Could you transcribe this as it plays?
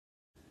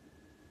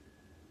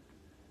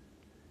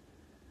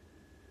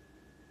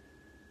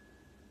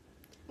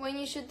when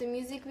you shoot the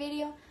music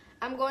video,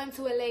 I'm going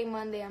to LA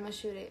Monday. I'm gonna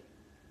shoot it,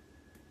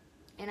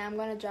 and I'm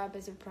gonna drop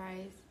a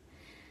surprise.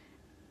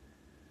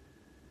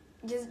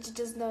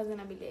 Just know it's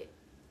gonna be lit.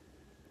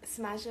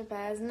 Smash or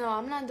pass? No,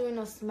 I'm not doing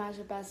no smash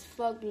or pass.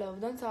 Fuck love.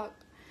 Don't talk.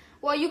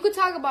 Well, you could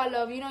talk about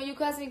love. You know, you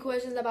could ask me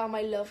questions about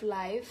my love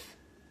life,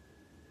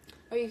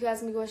 or you could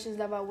ask me questions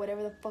about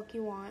whatever the fuck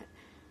you want.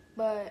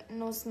 But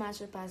no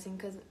smash or passing,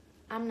 because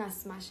I'm not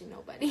smashing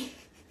nobody.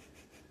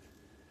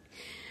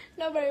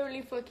 Nobody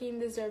really fucking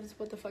deserves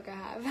what the fuck I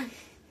have.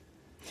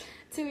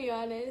 To be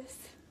honest.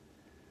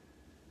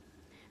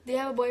 Do you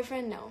have a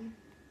boyfriend? No.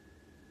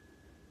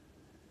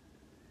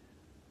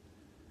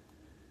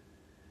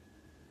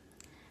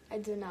 I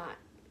do not.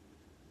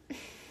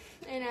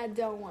 And I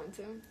don't want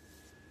to.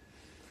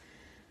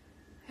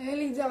 I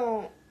really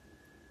don't.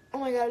 Oh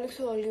my god, I look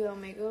so ugly without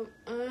makeup.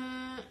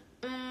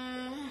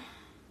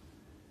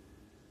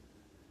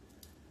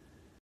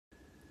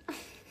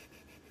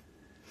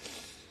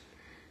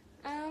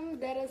 I'm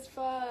dead as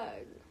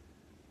fuck.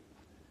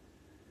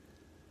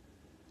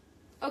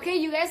 Okay,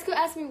 you guys could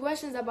ask me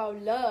questions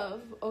about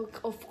love,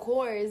 of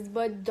course,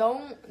 but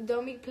don't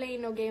be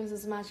playing no games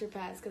with Smash or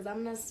Pass, because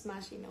I'm not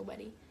smashing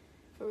nobody.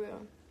 For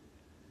real.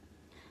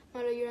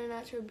 Malu, you're a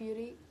natural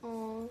beauty.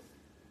 Oh,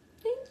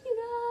 thank you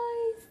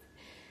guys.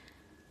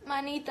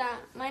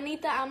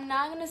 Manita, I'm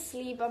not going to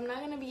sleep. I'm not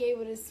going to be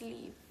able to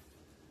sleep.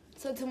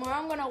 So tomorrow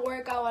I'm going to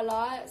work out a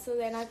lot, so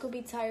then I could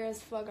be tired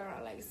as fuck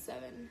around like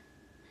 7.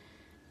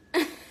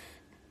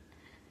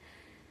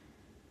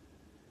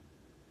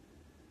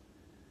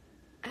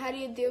 How do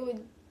you deal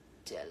with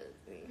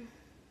jealousy?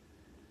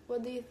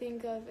 What do you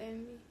think of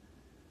envy?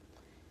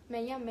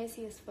 Man, y'all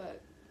messy as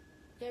fuck.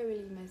 You're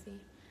really messy.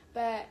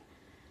 But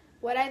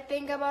what I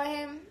think about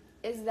him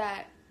is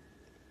that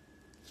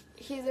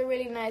he's a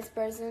really nice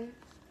person,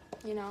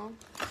 you know.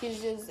 He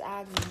just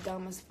acts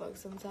dumb as fuck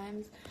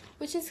sometimes,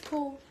 which is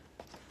cool.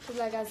 Because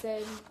like I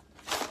said,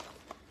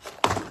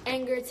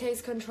 anger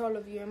takes control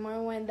of you. And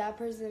more when that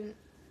person,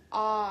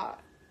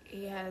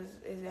 he has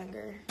his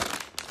anger.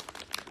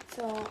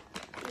 So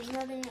there's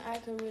nothing I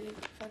could really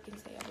fucking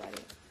say about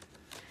it.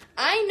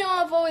 I know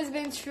I've always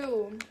been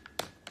true.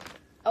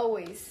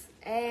 Always.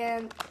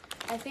 And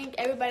I think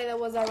everybody that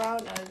was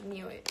around us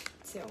knew it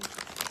too.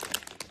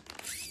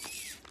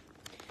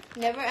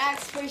 Never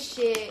asked for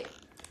shit.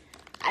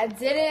 I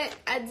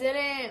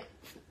didn't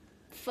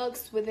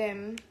fucks with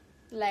him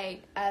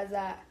like as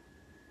I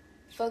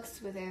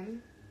fucks with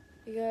him,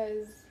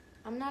 because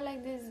I'm not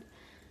like these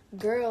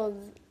girls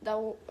that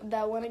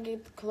want to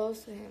get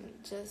close to him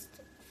just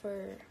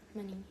for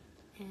money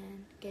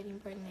and getting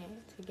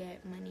pregnant to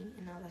get money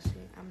and all that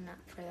shit. I'm not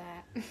for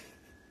that.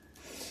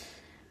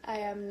 I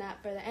am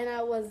not for that, and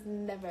I was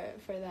never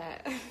for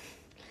that.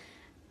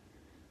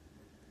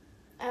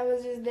 I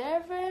was just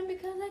there for him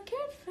because I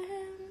cared for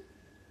him.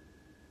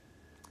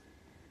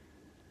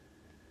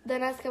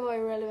 Don't ask about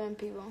irrelevant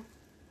people.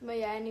 But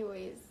yeah,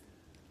 anyways,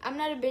 I'm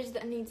not a bitch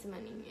that needs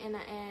money, and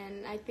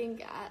I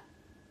think I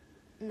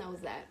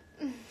knows that.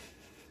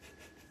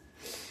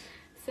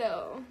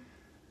 So,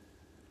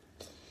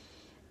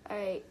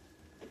 alright,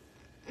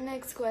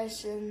 next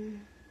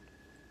question.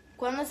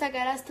 ¿Cuándo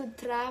sacarás tu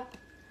trap?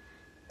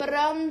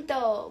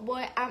 Pronto.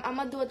 Boy, I'm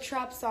gonna do a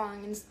trap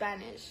song in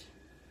Spanish.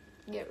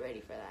 Get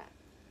ready for that.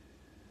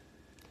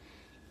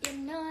 You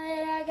know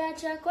that I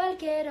got you a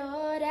cualquier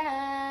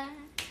hora.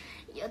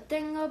 Yo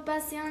tengo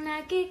pasión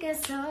aquí que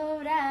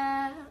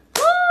sobra.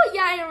 Ooh,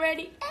 y'all ain't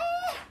ready.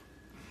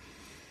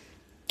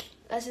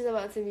 That shit's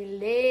about to be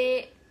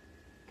lit.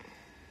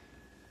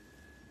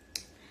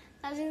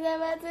 That shit's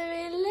about to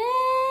be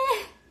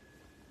lit.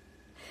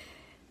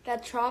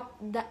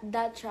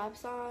 That trap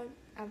song,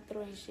 I'm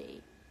throwing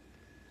shade.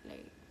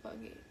 Like, fuck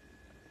it.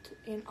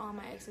 In all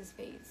my exes'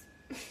 face.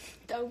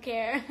 Don't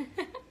care.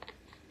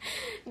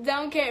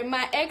 Don't care.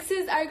 My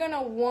exes are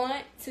gonna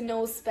want to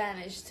know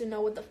Spanish to know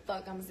what the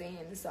fuck I'm saying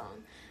in the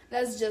song.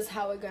 That's just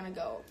how it's gonna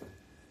go.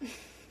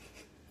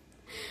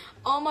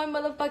 All my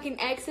motherfucking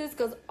exes,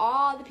 because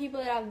all the people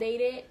that I've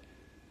dated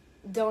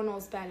don't know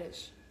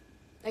Spanish.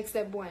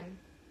 Except one.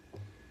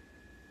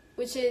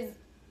 Which is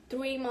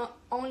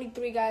only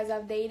 3 guys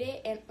I've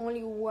dated, and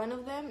only one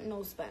of them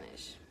knows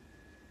Spanish.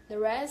 The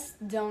rest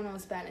don't know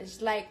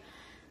Spanish. Like,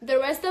 the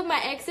rest of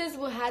my exes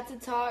will have to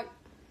talk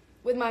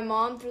with my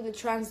mom through the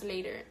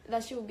translator.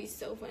 That shit would be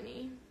so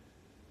funny.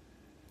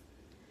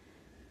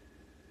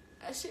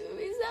 That shit would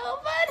be so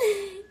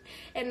funny.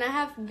 And I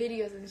have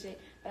videos and shit,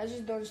 but I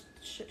just don't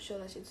show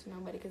that shit to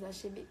nobody, because that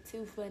shit be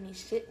too funny.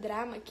 Shit that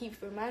I'm gonna keep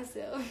for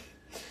myself.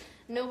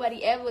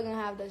 Nobody ever gonna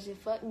have that shit.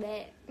 Fuck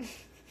that.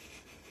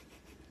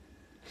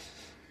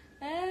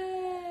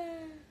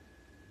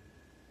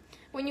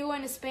 When you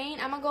going to Spain,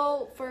 I'm gonna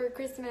go for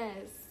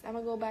Christmas. I'm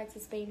gonna go back to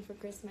Spain for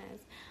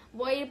Christmas.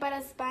 Voy a ir para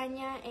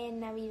España en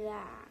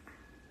Navidad.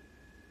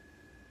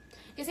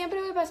 Yo siempre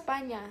voy para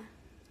España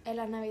en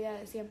las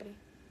Navidades, siempre.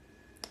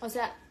 O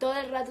sea, todo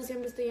el rato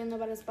siempre estoy yendo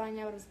para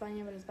España, para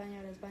España, para España,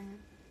 para España.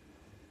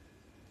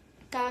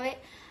 Cada vez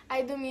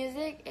I do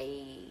music,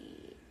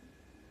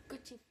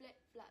 Gucci flip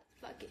flops,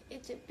 fuck it,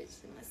 it's a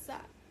bitch in my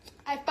sock.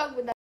 I fuck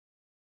with that.